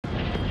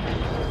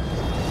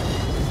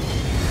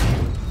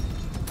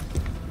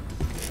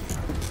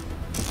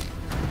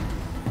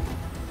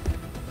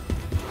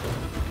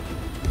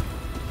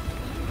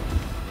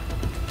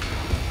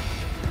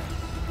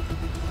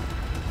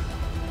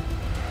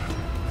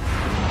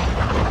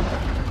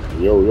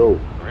Yo,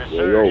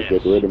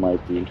 get ready, my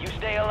team. If you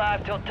stay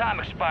alive till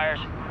time expires,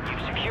 you've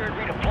secured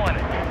redeployment.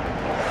 The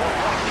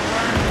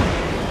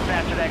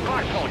faster that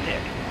clock's gonna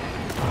tick.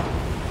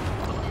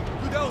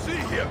 Who the hell's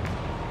in here?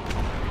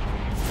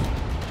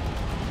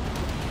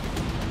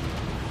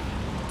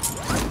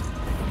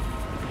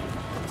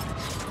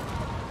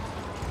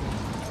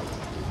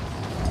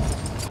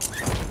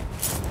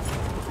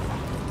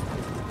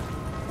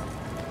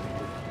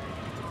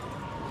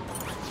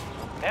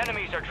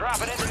 Enemies are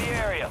dropping into the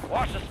area.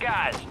 Watch the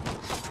skies.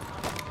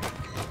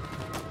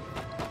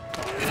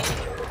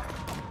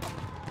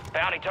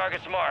 Bounty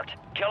targets marked.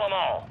 Kill them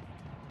all.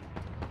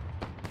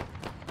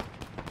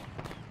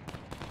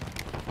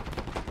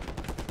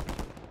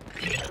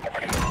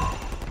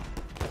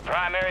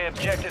 Primary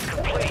objective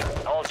complete.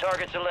 All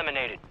targets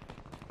eliminated.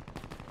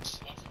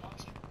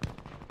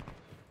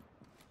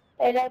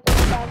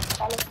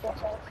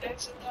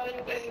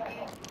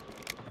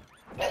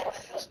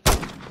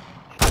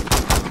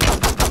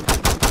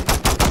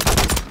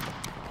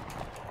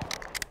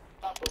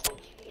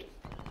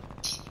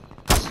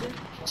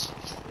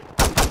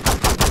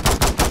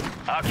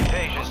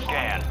 Occupation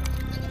scan.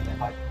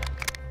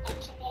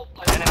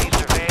 Enemy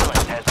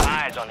surveillance has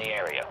eyes on the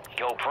area.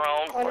 Go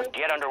prone or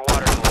get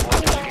underwater to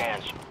avoid the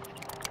scans.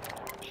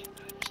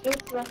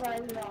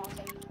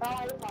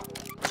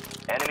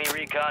 Enemy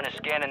recon is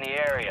scanning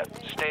the area.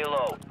 Stay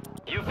low.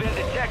 You've been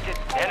detected.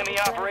 Enemy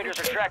operators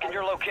are tracking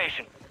your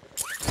location.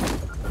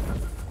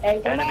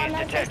 Enemies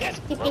detected.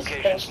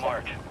 Locations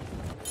marked.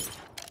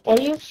 What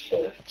do you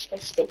say?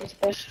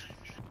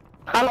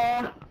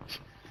 Hello.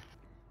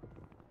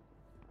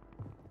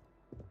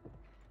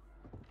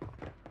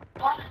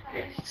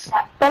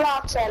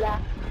 Hello,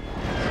 Stella.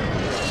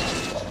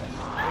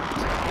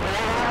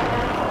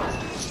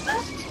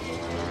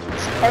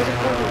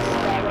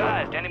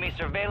 Advised, enemy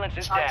surveillance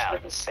is down.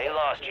 They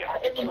lost you.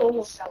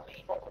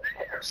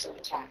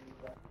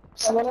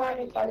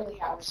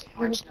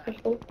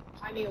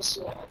 Jaime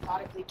Osuna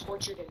methodically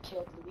tortured and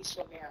killed Luis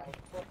Romero in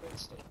Corporate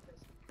State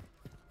Prison.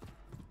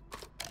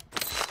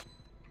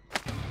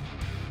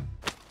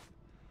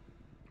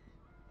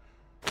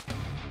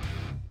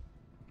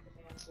 The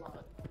man's lung,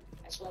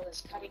 as well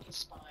as cutting his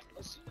spine.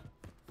 Osuna.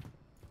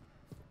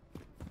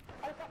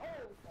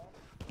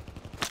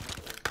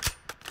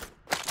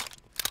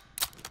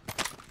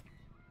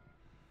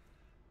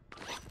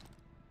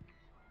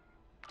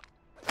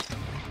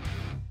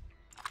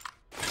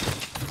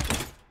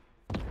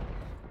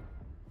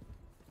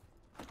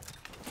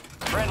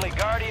 Friendly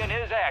Guardian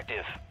is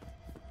active.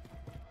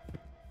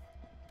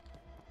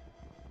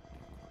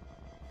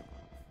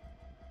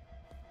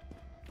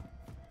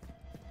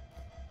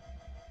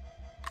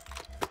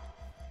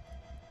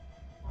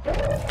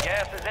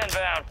 Gas is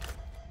inbound.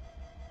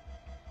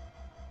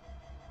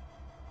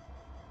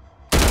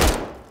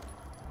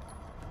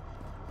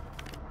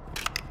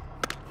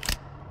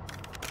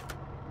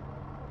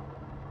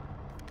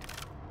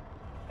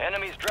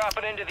 Enemies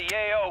dropping into the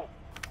AO.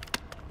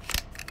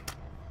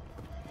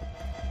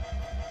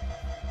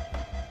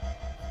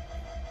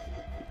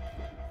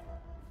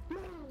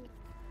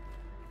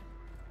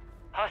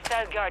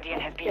 Hostile Guardian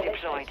has been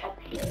deployed.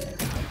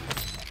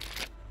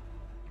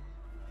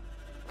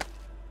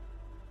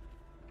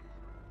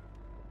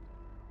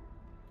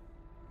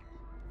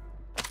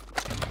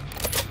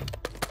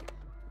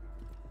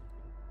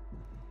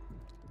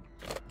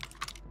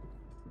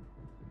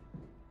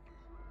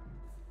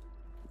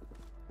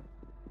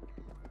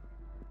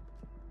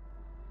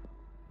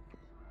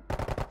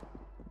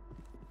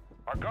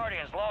 Our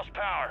Guardian's lost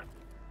power.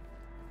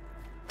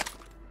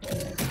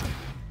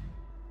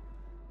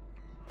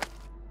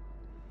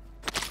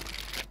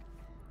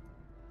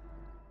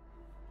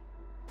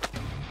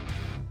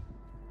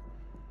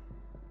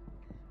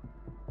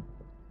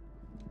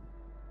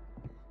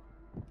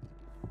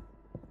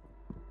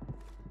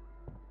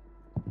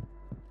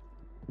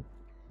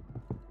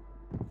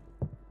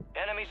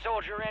 Enemy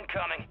soldier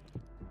incoming.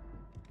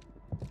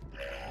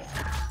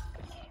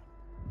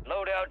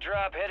 Loadout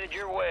drop headed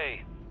your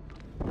way.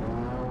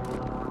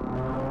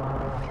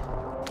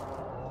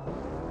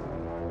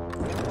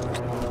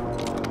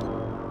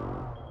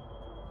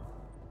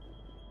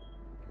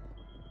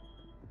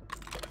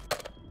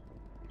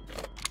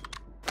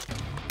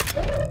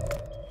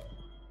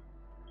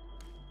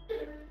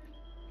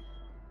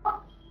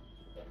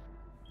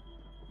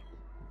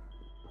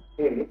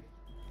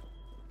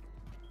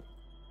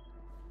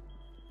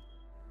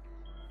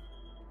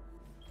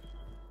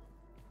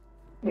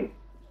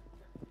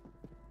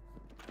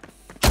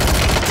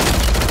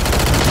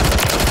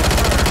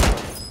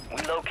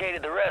 We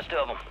located the rest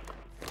of them.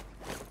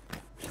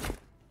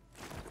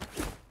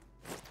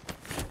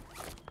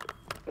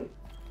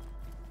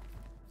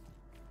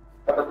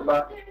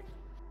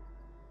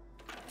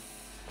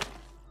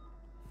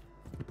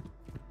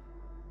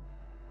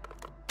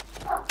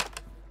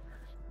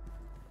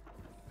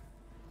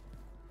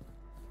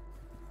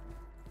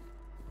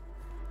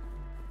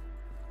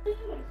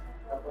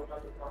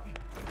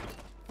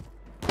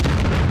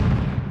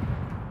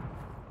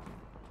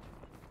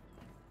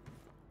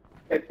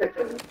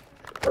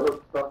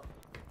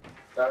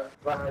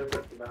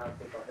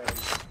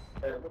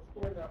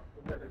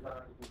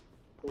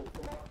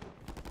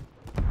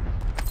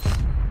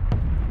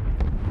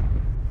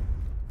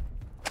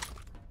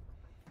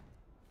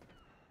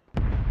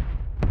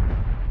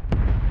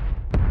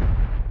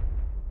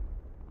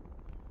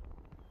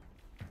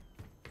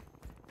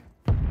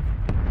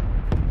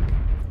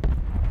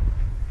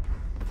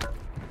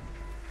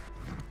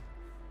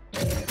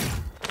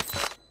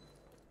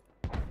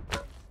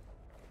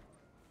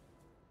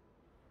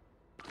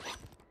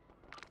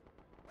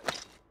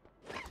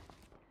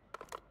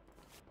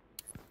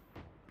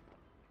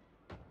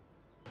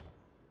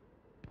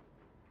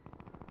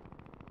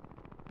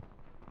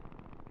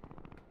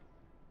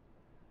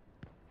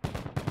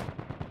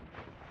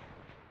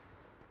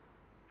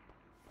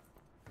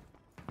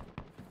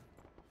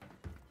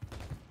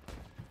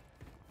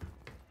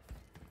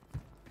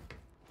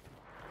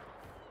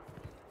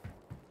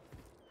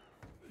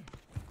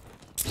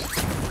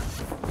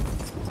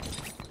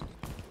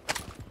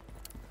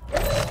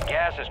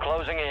 Gas is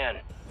closing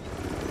in.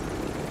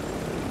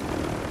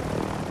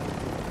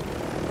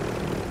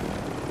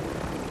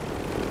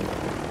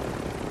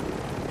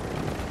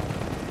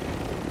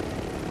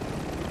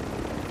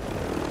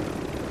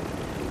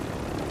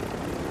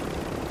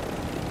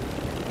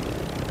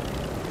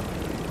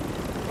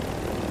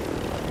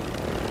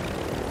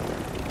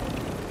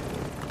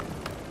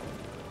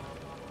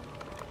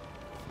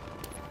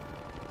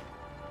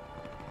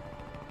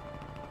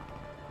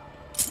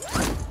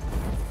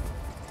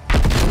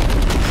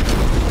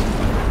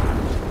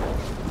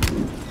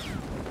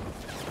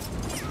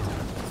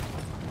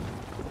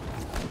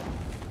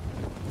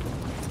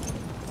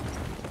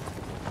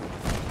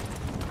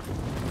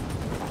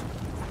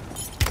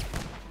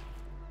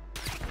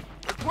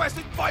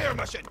 Requesting fire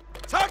mission!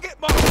 Target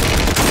mark!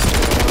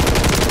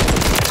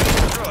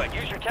 Through it.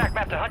 Use your TAC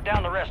map to hunt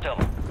down the rest of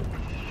them.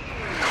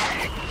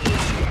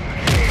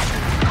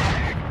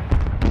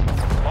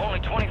 Only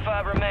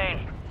 25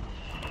 remain.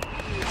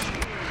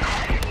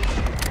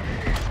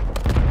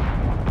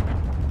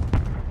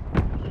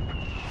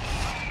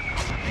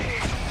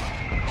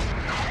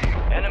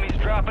 Enemies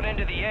dropping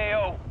into the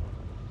AO.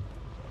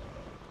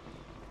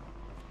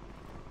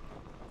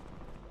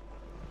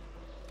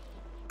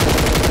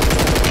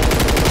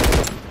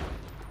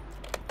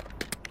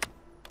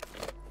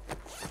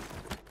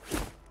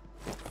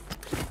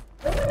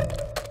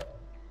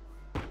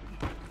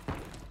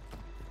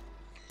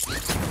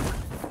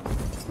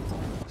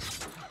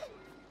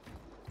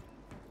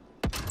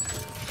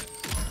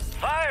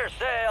 Fire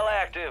sale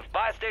active.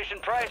 Buy station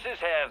prices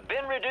have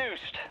been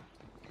reduced.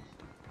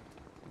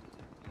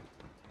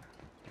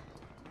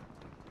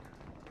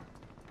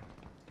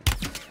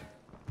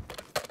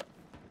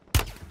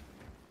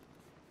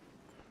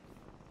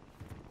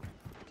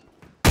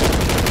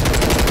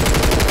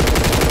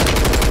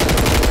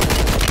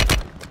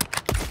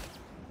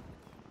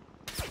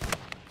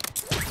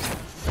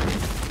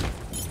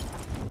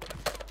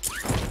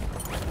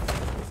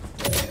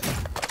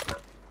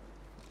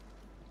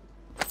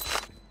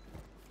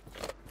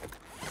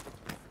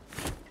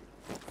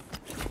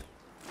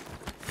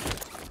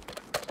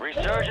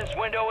 Resurgence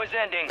window is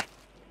ending.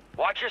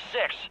 Watch your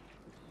six.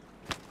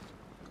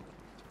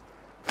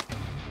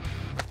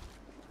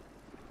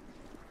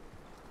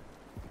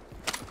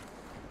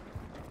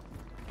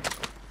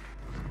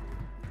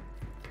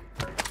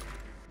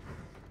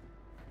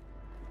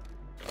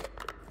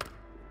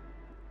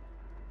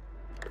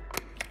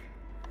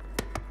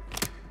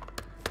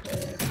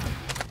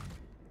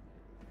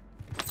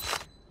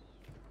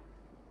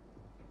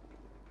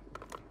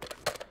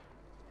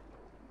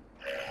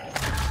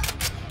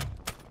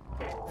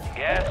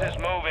 Gas is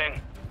moving.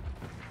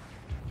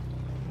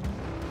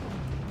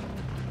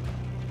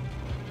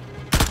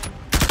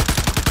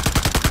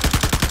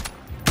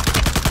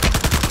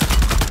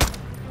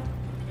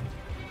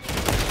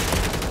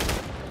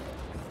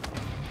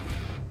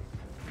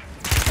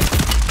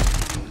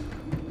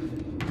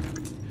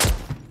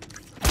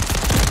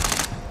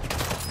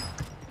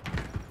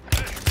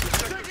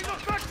 Taking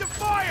effective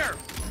fire!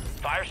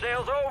 Fire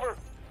sale's over.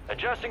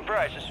 Adjusting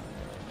prices.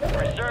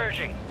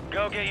 Resurging.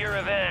 Go get your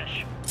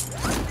revenge.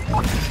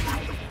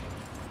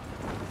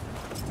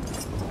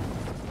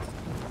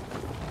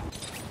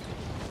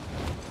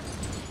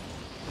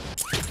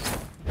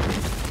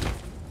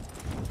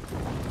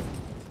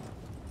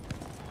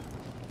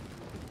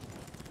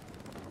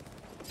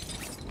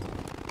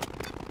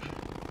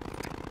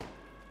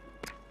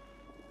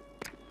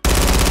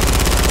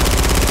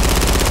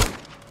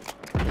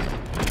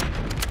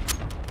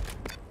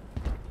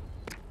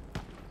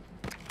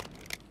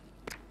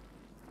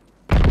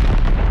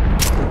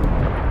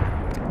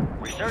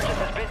 Resurgence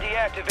has been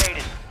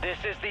deactivated. This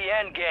is the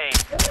end game.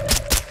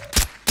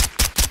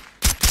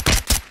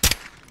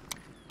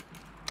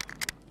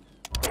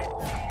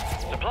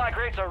 Supply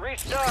crates are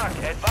restocked.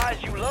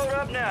 Advise you load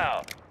up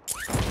now.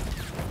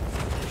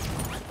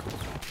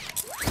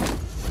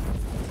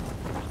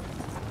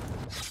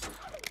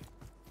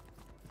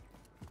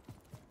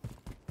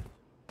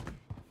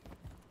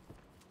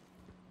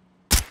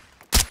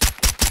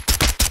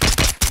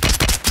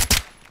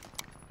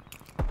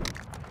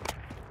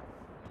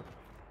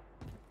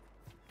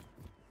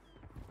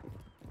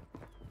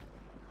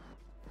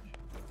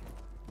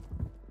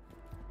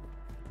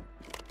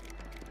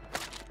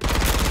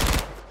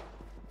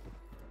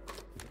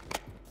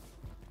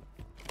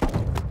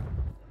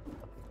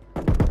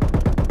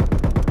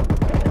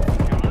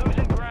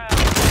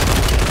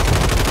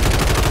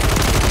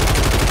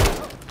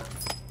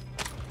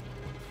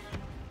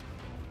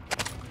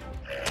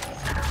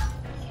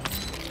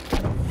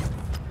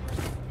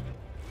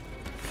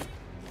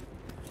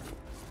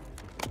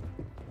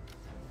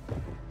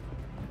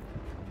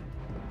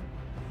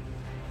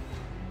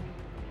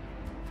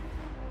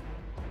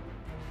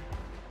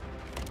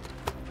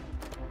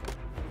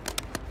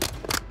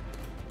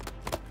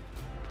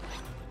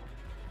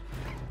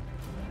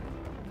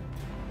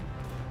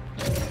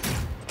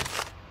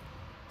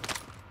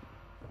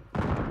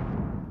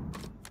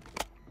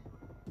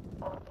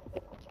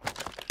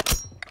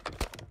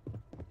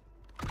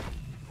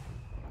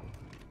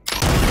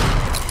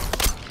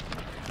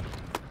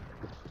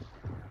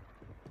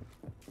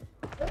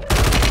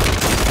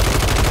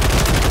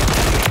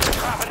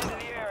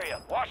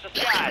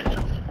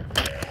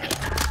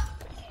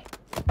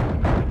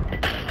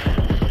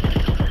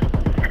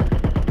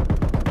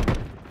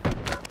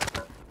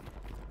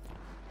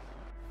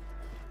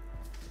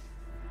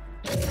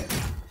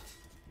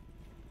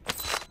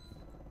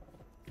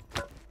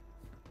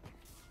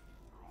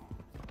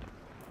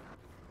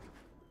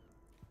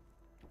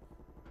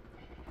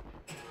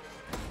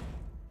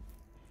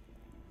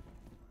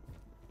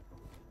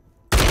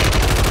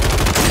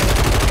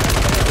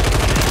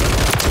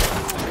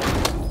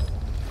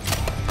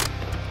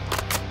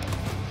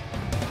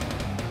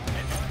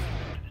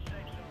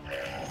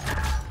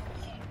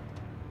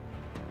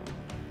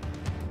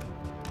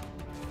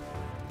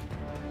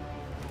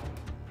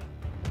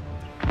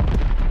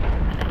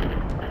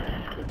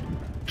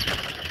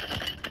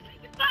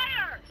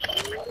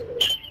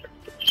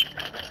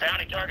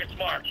 bounty targets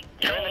marked.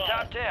 You're in the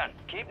top 10.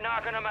 Keep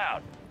knocking them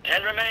out.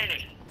 10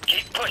 remaining.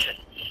 Keep pushing.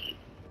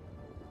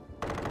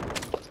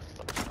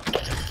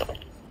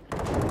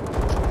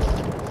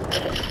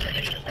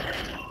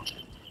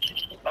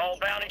 All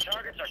bounty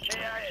targets are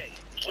KIA.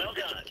 Well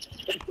done.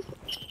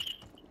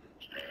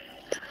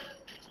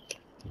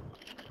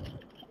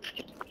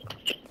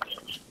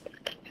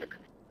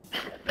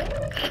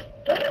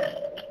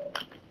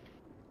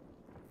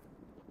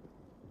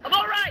 I'm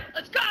all right.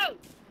 Let's go.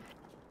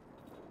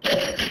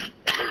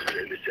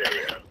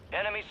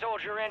 Enemy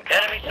soldier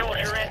incoming. Enemy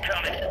soldier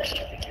incoming.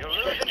 You're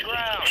losing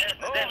ground.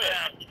 Move it.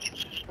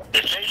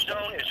 The safe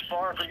zone is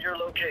far from your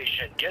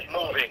location. Get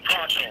moving.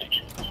 Pronto.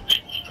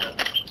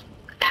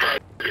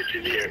 Get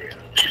in the area.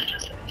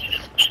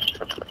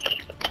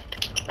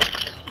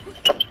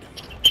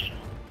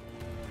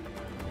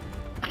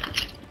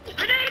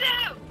 Grenade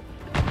out.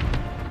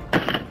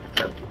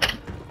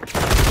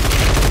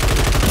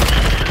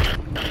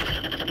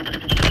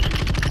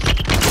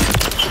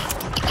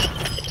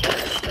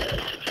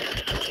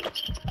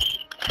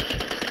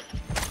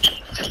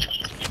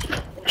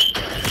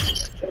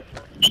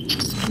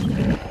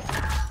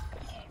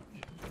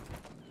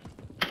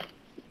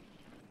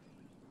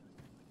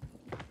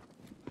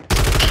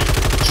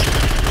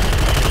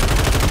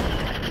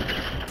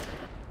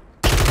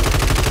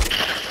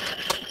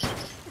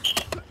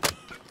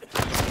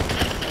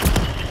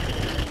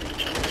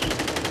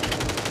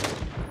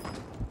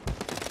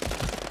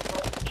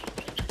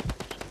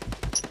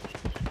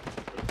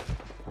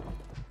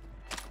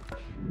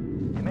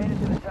 You made it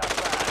to the top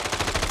 5.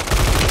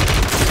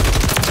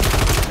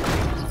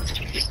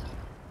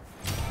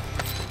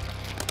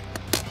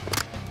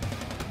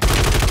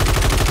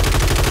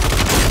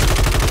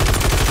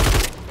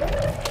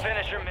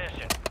 Finish your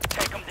mission.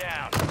 Take them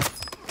down.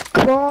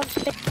 Come on.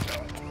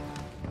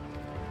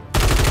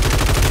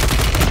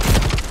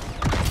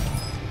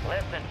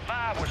 Less than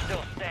 5, we're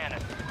still standing.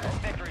 That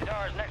victory's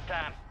ours next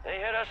time. They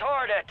hit us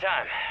hard that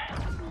time.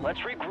 Let's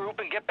regroup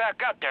and get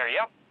back up there,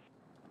 yep?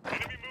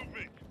 Enemy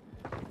movement.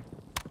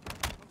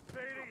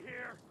 Fading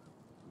here.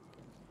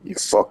 You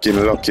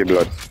fucking lucky,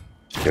 blood.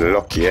 You're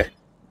lucky, eh?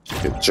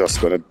 You're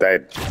just gonna die.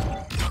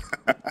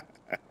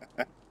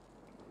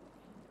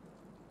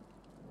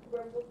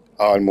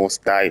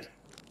 Almost died.